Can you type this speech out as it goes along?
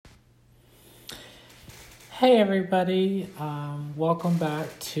Hey everybody, welcome back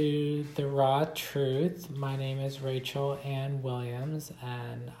to The Raw Truth. My name is Rachel Ann Williams,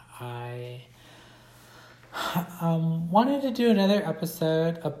 and I wanted to do another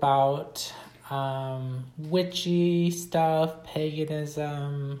episode about witchy stuff,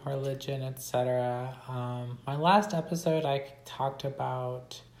 paganism, religion, etc. My last episode I talked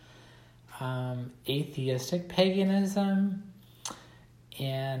about atheistic paganism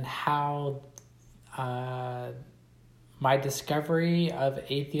and how my discovery of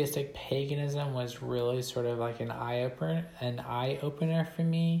atheistic paganism was really sort of like an eye opener for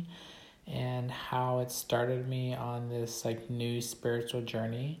me, and how it started me on this like new spiritual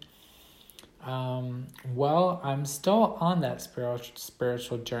journey. Well, I'm still on that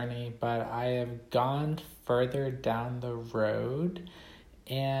spiritual journey, but I have gone further down the road,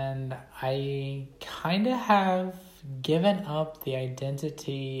 and I kind of have given up the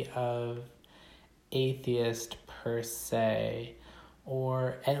identity of atheist per se,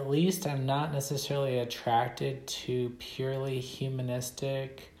 or at least I'm not necessarily attracted to purely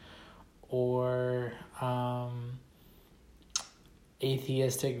humanistic or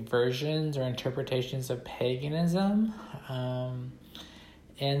atheistic versions or interpretations of paganism.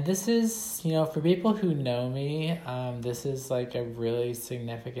 And this is, for people who know me, this is like a really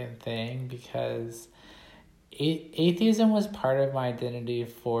significant thing, because atheism was part of my identity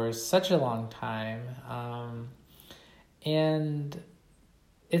for such a long time. And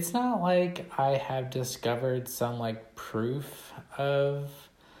it's not like I have discovered some like proof of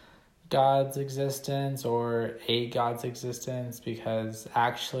God's existence or a God's existence, because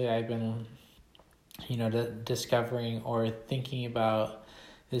actually I've been, discovering or thinking about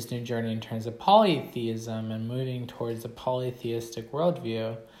this new journey in terms of polytheism and moving towards a polytheistic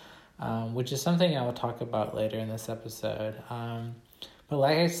worldview. Which is something I will talk about later in this episode. But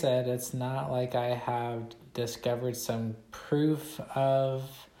like I said, it's not like I have discovered some proof of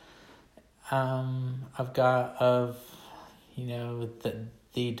God, of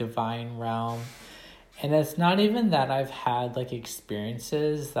the divine realm, and it's not even that I've had like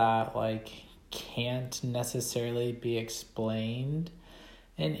experiences that like can't necessarily be explained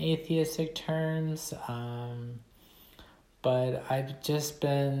in atheistic terms. But I've just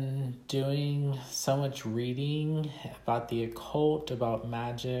been doing so much reading about the occult, about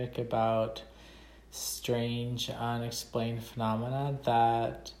magic, about strange, unexplained phenomena,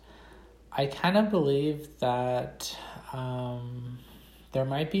 that I kind of believe that there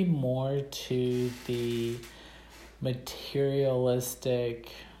might be more to the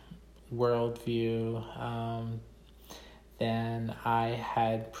materialistic worldview than I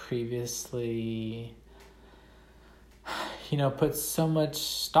had previously put so much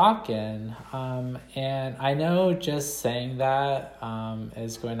stock in. And I know just saying that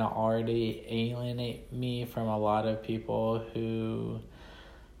is going to already alienate me from a lot of people who,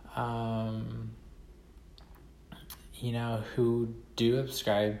 who do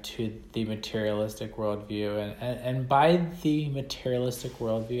subscribe to the materialistic worldview. And by the materialistic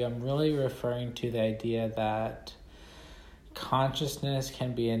worldview, I'm really referring to the idea that consciousness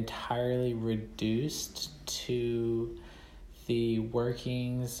can be entirely reduced to the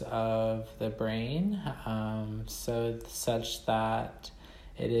workings of the brain, such that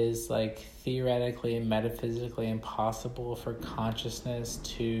it is like theoretically and metaphysically impossible for consciousness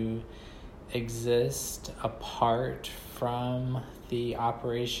to exist apart from the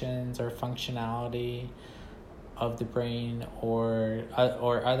operations or functionality of the brain, or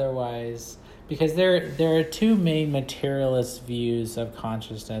otherwise, because there are two main materialist views of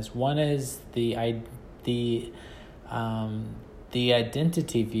consciousness. One is the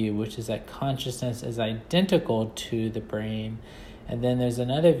identity view, which is that consciousness is identical to the brain. And then there's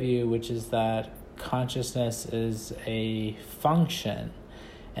another view, which is that consciousness is a function,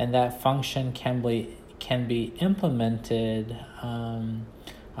 and that function can be implemented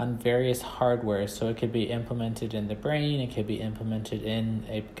on various hardware. So it could be implemented in the brain, it could be implemented in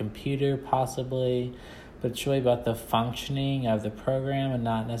a computer possibly, but it's really about the functioning of the program and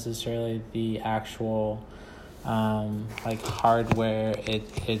not necessarily the actual hardware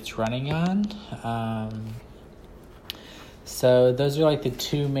it's running on. So those are like the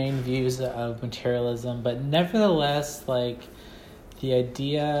two main views of materialism, but nevertheless, like the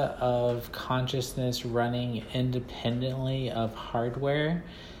idea of consciousness running independently of hardware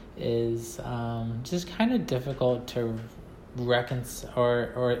is just kind of difficult to reconcile,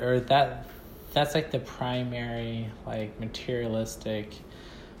 or that's like the primary like materialistic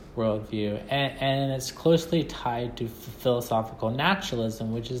worldview, and it's closely tied to philosophical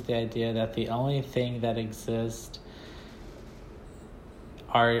naturalism, which is the idea that the only thing that exists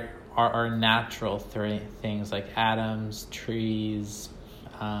are are natural things like atoms, trees,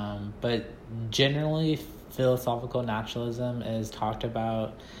 but generally philosophical naturalism is talked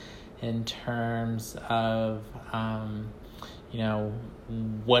about in terms of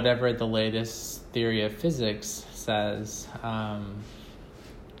whatever the latest theory of physics says.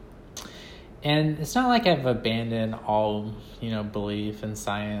 And it's not like I've abandoned all, belief in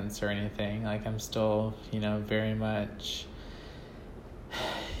science or anything. Like, I'm still, very much,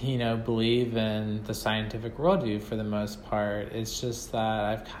 believe in the scientific worldview for the most part. It's just that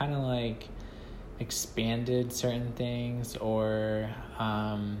I've kind of like expanded certain things or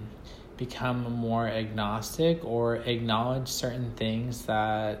become more agnostic or acknowledge certain things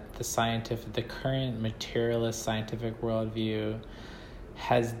that the current materialist scientific worldview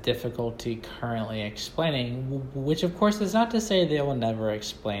has difficulty currently explaining, which of course is not to say they will never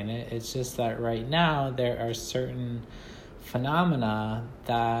explain it. It's just that right now there are certain phenomena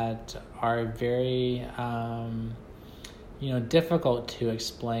that are very difficult to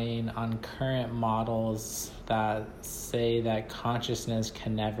explain on current models that say that consciousness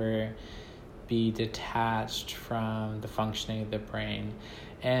can never be detached from the functioning of the brain.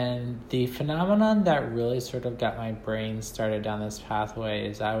 And the phenomenon that really sort of got my brain started down this pathway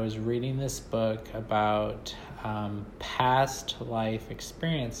is I was reading this book about past life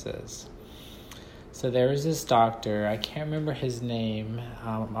experiences. So there was this doctor, I can't remember his name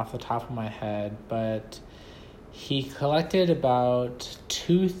off the top of my head, but he collected about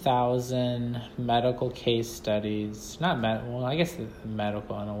 2,000 medical case studies. I guess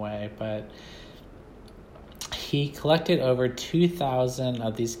medical in a way, but he collected over 2,000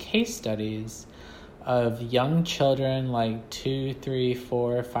 of these case studies of young children like 2, 3,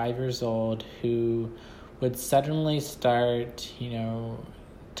 4, 5 years old who would suddenly start,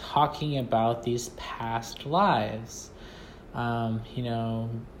 talking about these past lives.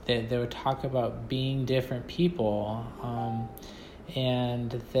 They would talk about being different people,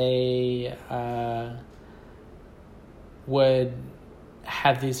 and they would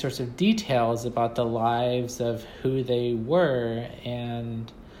have these sorts of details about the lives of who they were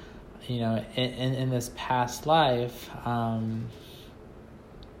and in this past life, and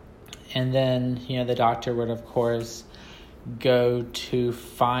then the doctor would of course go to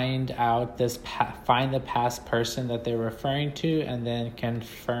find the past person that they're referring to and then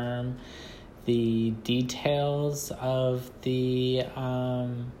confirm the details of the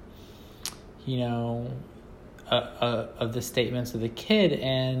of the statements of the kid.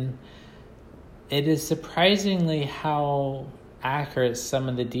 And it is surprisingly how accurate some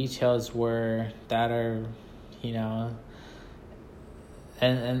of the details were that are,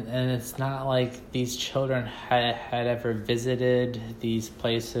 and it's not like these children had ever visited these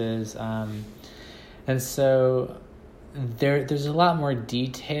places. And so there's a lot more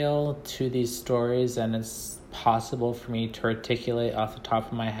detail to these stories than it's possible for me to articulate off the top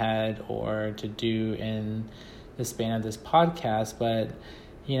of my head or to do in the span of this podcast. But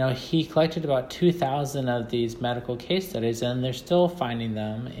he collected about 2,000 of these medical case studies, and they're still finding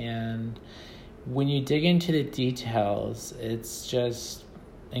them. And when you dig into the details, it's just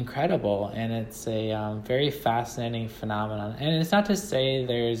incredible, and it's a very fascinating phenomenon. And it's not to say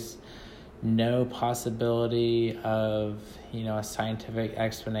there's no possibility of a scientific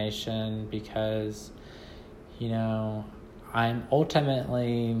explanation, because I'm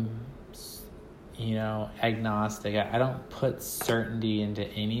ultimately agnostic. I don't put certainty into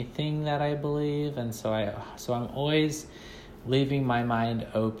anything that I believe, and so I'm always leaving my mind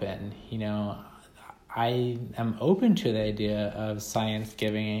open. I am open to the idea of science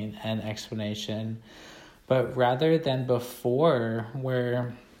giving an explanation, but rather than before,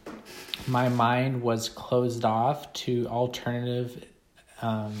 where my mind was closed off to alternative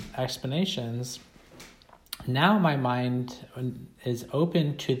explanations, now my mind is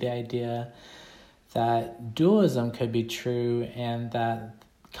open to the idea that dualism could be true and that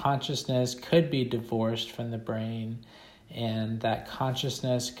consciousness could be divorced from the brain and that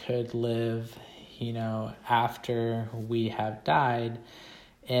consciousness could live, after we have died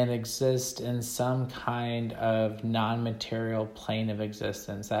and exist in some kind of non-material plane of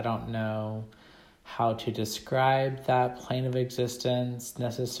existence. I don't know how to describe that plane of existence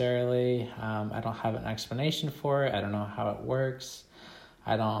necessarily. I don't have an explanation for it. I don't know how it works.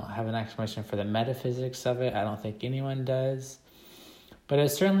 I don't have an explanation for the metaphysics of it. I don't think anyone does. But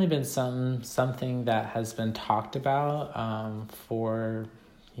it's certainly been something that has been talked about for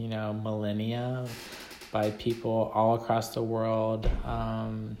millennia by people all across the world,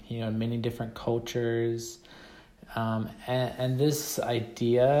 many different cultures. And this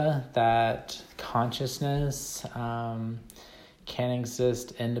idea that consciousness can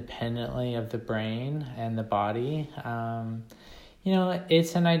exist independently of the brain and the body.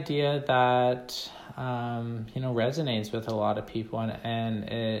 It's an idea that, resonates with a lot of people, and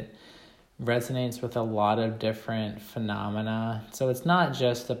it resonates with a lot of different phenomena. So it's not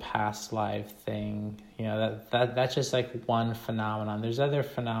just the past life thing, that's just like one phenomenon. There's other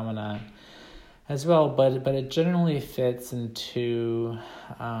phenomena as well, but it generally fits into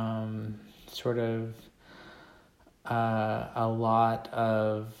sort of a lot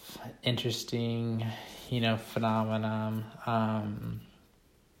of interesting, phenomenon,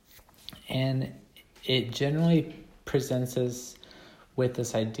 and it generally presents us with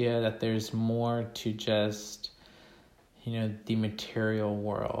this idea that there's more to just, the material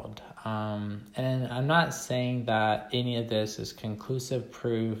world. And I'm not saying that any of this is conclusive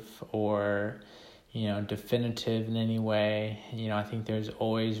proof or, definitive in any way. I think there's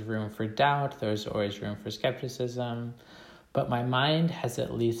always room for doubt. There's always room for skepticism. But my mind has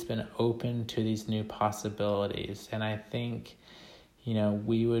at least been open to these new possibilities. And I think,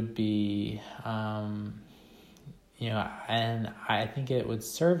 we would be, and I think it would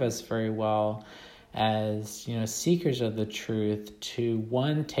serve us very well as, seekers of the truth to,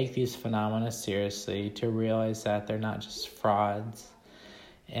 one, take these phenomena seriously, to realize that they're not just frauds,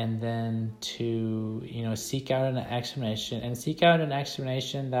 and then to, seek out an explanation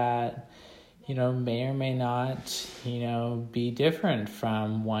that, may or may not, be different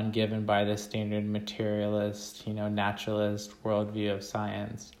from one given by the standard materialist, naturalist worldview of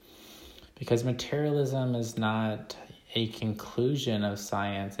science. Because materialism is not a conclusion of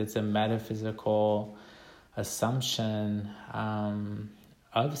science. It's a metaphysical assumption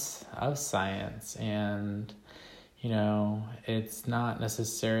of science. And, it's not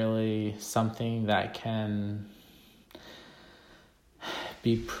necessarily something that can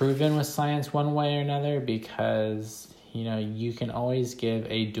be proven with science one way or another, because, you can always give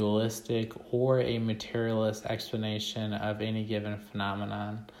a dualistic or a materialist explanation of any given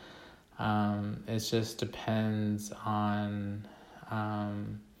phenomenon. It just depends on,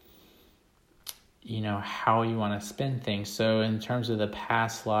 how you want to spin things. So in terms of the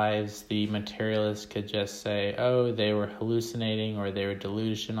past lives, the materialist could just say, oh, they were hallucinating or they were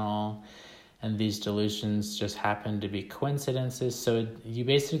delusional, and these delusions just happen to be coincidences. So you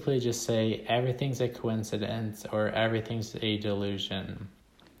basically just say everything's a coincidence or everything's a delusion.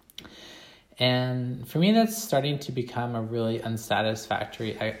 And for me, that's starting to become a really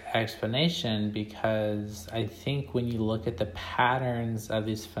unsatisfactory explanation, because I think when you look at the patterns of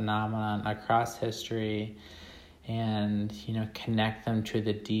these phenomena across history and, connect them to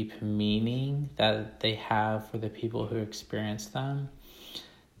the deep meaning that they have for the people who experience them,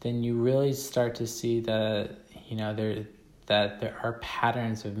 then you really start to see that, there are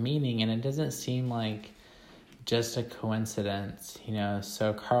patterns of meaning, and it doesn't seem like just a coincidence.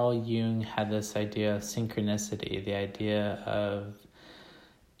 So Carl Jung had this idea of synchronicity, the idea of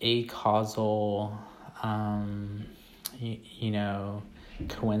acausal,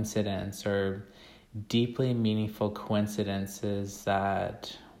 coincidence, or deeply meaningful coincidences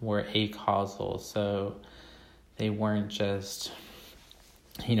that were acausal. So they weren't just,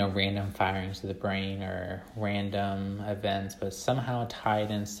 random firings of the brain or random events, but somehow tied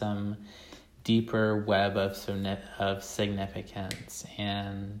in some deeper web of significance.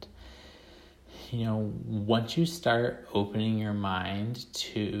 And once you start opening your mind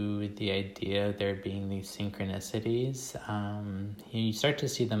to the idea of there being these synchronicities, you start to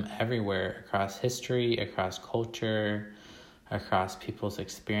see them everywhere across history, across culture, across people's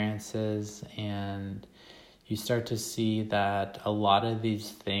experiences, and you start to see that a lot of these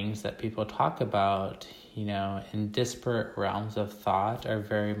things that people talk about, in disparate realms of thought are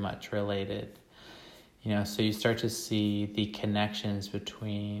very much related. So you start to see the connections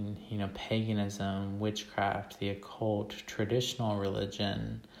between, paganism, witchcraft, the occult, traditional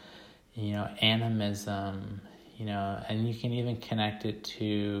religion, animism, and you can even connect it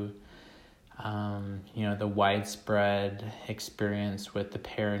to, the widespread experience with the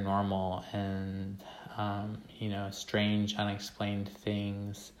paranormal and, strange, unexplained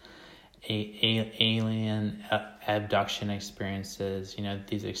things, alien abduction experiences,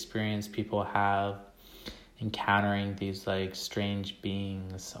 these experiences people have encountering these like strange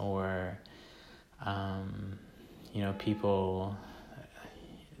beings, or people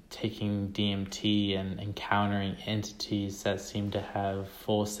taking DMT and encountering entities that seem to have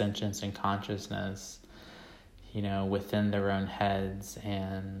full sentience and consciousness, within their own heads.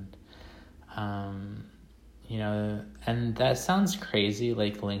 And and that sounds crazy,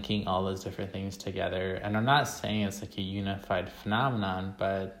 like linking all those different things together. And I'm not saying it's like a unified phenomenon,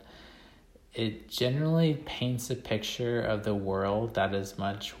 but it generally paints a picture of the world that is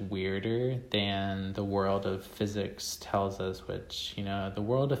much weirder than the world of physics tells us, which, the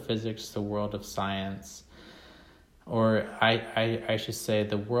world of physics, the world of science, or I should say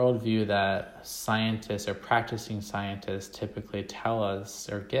the worldview that scientists or practicing scientists typically tell us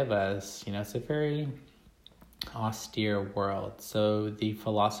or give us, it's a very austere world. So the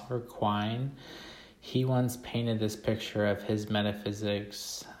philosopher Quine, he once painted this picture of his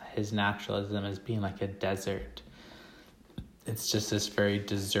metaphysics, his naturalism, as being like a desert. It's just this very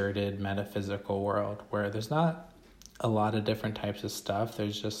deserted metaphysical world where there's not a lot of different types of stuff.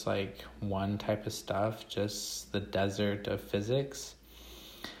 There's just like one type of stuff, just the desert of physics.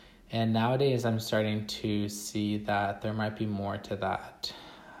 And nowadays I'm starting to see that there might be more to that.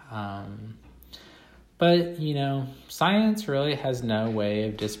 But, science really has no way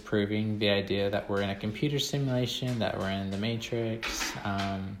of disproving the idea that we're in a computer simulation, that we're in the Matrix.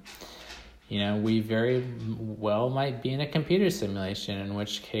 We very well might be in a computer simulation, in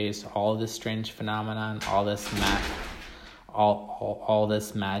which case all this strange phenomenon, all this all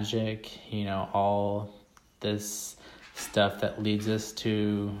this magic, all this stuff that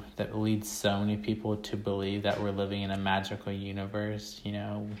leads so many people to believe that we're living in a magical universe,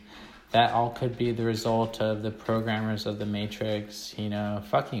 that all could be the result of the programmers of the Matrix,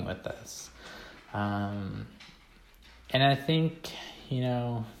 fucking with us. And I think,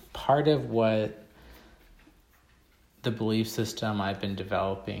 part of what the belief system I've been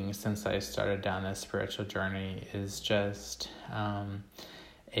developing since I started down this spiritual journey is just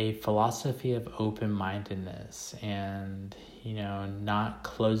a philosophy of open-mindedness and, not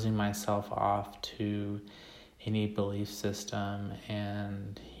closing myself off to any belief system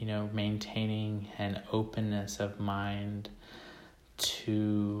and, maintaining an openness of mind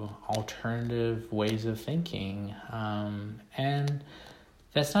to alternative ways of thinking. And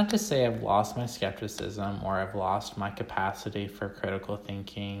that's not to say I've lost my skepticism or I've lost my capacity for critical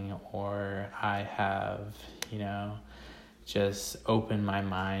thinking or I have, just opened my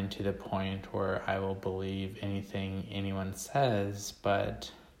mind to the point where I will believe anything anyone says, but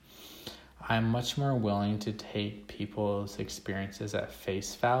I'm much more willing to take people's experiences at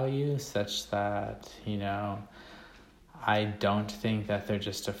face value such that, I don't think that they're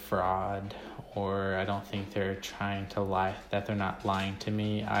just a fraud or I don't think they're trying to lie, that they're not lying to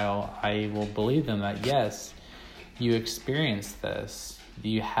me. I will believe them that, yes, you experienced this.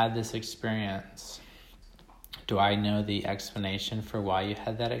 You had this experience. Do I know the explanation for why you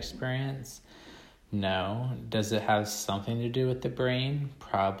had that experience? No. Does it have something to do with the brain?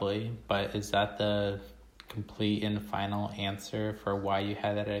 Probably. But is that the complete and final answer for why you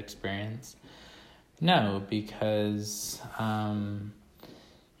had that experience? No, because,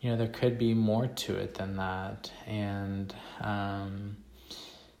 there could be more to it than that. And,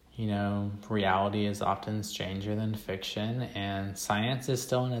 reality is often stranger than fiction, and science is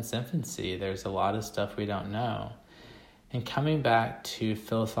still in its infancy. There's a lot of stuff we don't know. And coming back to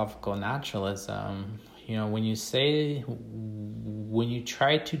philosophical naturalism, when you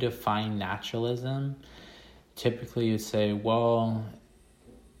try to define naturalism, typically you say, well,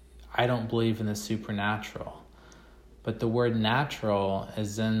 I don't believe in the supernatural. But the word natural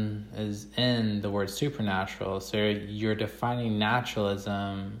is in the word supernatural. So you're defining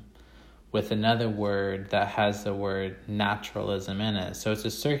naturalism with another word that has the word naturalism in it. So it's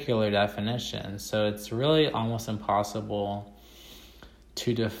a circular definition. So it's really almost impossible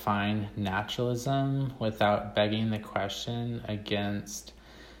to define naturalism without begging the question against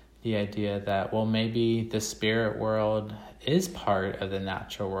the idea that, well, maybe the spirit world is part of the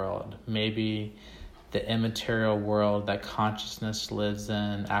natural world. Maybe the immaterial world that consciousness lives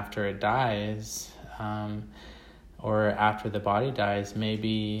in after it dies, or after the body dies,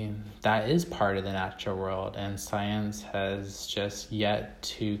 maybe that is part of the natural world, and science has just yet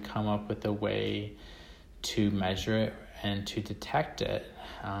to come up with a way to measure it and to detect it.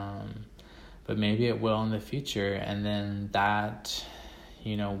 But maybe it will in the future, and then that,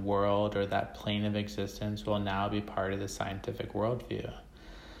 world or that plane of existence will now be part of the scientific worldview.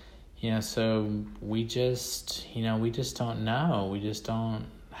 So we just don't know. We just don't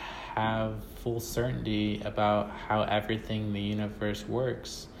have full certainty about how everything in the universe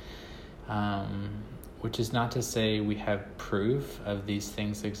works. Which is not to say we have proof of these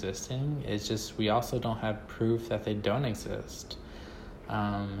things existing. It's just we also don't have proof that they don't exist.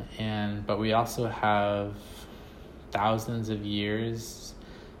 But we also have thousands of years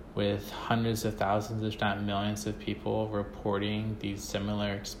with hundreds of thousands, if not millions of people reporting these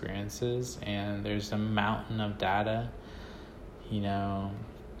similar experiences. And there's a mountain of data,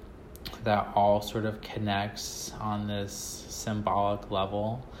 that all sort of connects on this symbolic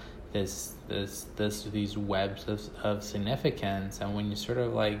level these webs of significance. And when you sort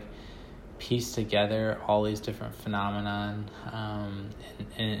of like piece together all these different phenomenon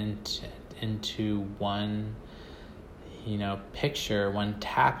into one, picture, one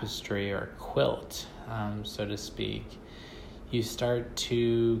tapestry or quilt, so to speak, you start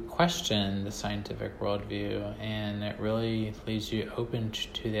to question the scientific worldview, and it really leaves you open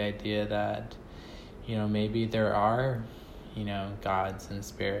to the idea that, maybe there are, gods and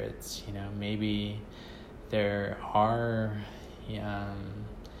spirits, maybe there are,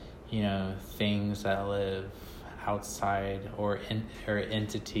 things that live outside or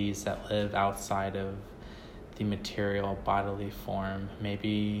entities that live outside of the material bodily form,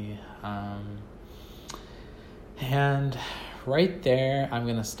 maybe, and right there, I'm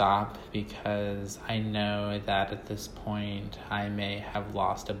going to stop, because I know that at this point I may have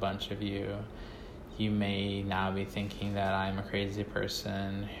lost a bunch of you. You may now be thinking that I'm a crazy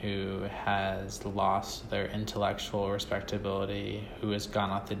person who has lost their intellectual respectability, who has gone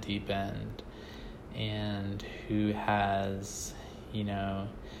off the deep end, and who has,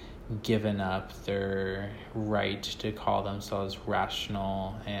 given up their right to call themselves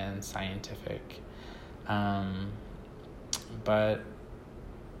rational and scientific. But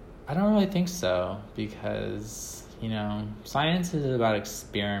I don't really think so, because, science is about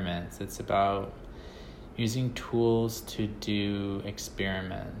experiments. It's about using tools to do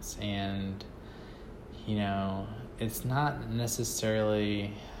experiments, and, it's not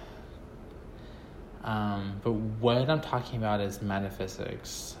necessarily, but what I'm talking about is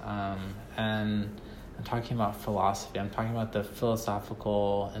metaphysics, and I'm talking about philosophy. I'm talking about the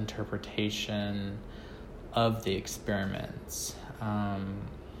philosophical interpretation of the experiments, and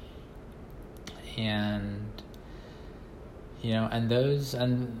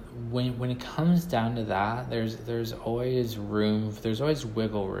when it comes down to that, there's always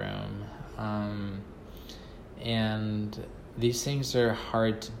wiggle room, and these things are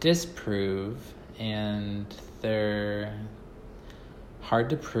hard to disprove, and they're hard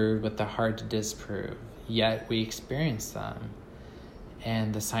to prove, but they're hard to disprove, yet we experience them.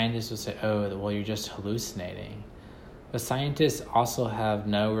 And the scientists will say, oh, well, you're just hallucinating. But scientists also have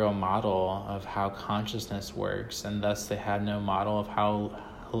no real model of how consciousness works, and thus they have no model of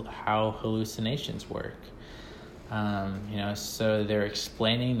how hallucinations work. So they're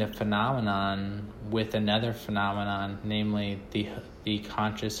explaining the phenomenon with another phenomenon, namely the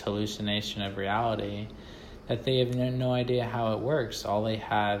conscious hallucination of reality, that they have no idea how it works. All they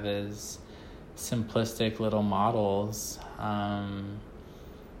have is simplistic little models,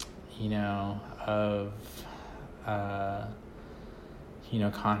 of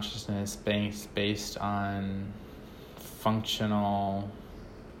consciousness based on functional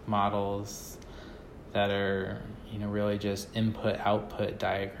models that are really just input-output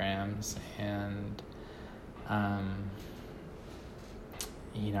diagrams, and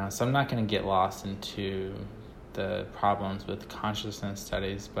so I'm not going to get lost into the problems with consciousness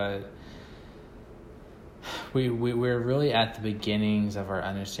studies, but we're really at the beginnings of our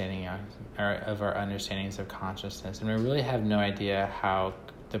understandings of consciousness, and we really have no idea how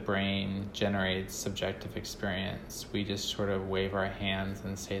the brain generates subjective experience. We just sort of wave our hands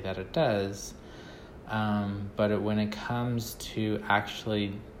and say that it does, but when it comes to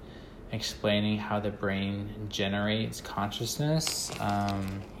actually explaining how the brain generates consciousness,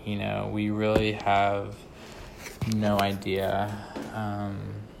 we really have no idea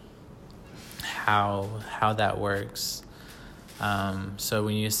how that works. So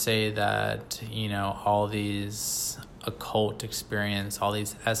when you say that, all these occult experience, all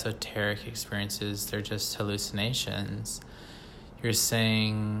these esoteric experiences, they're just hallucinations, you're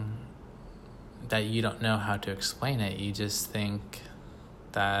saying that you don't know how to explain it. You just think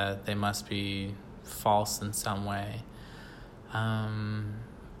that they must be false in some way.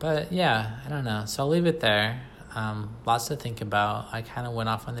 But yeah, I don't know. So I'll leave it there. Lots to think about. I kind of went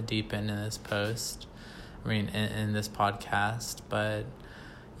off on the deep end in this in this podcast, but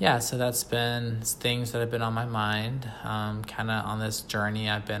yeah, so that's been things that have been on my mind, kind of on this journey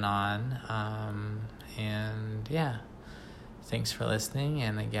I've been on, and yeah, thanks for listening.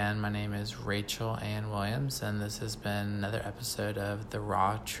 And again, my name is Rachel Ann Williams, and this has been another episode of The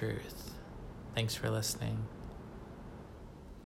Raw Truth. Thanks for listening.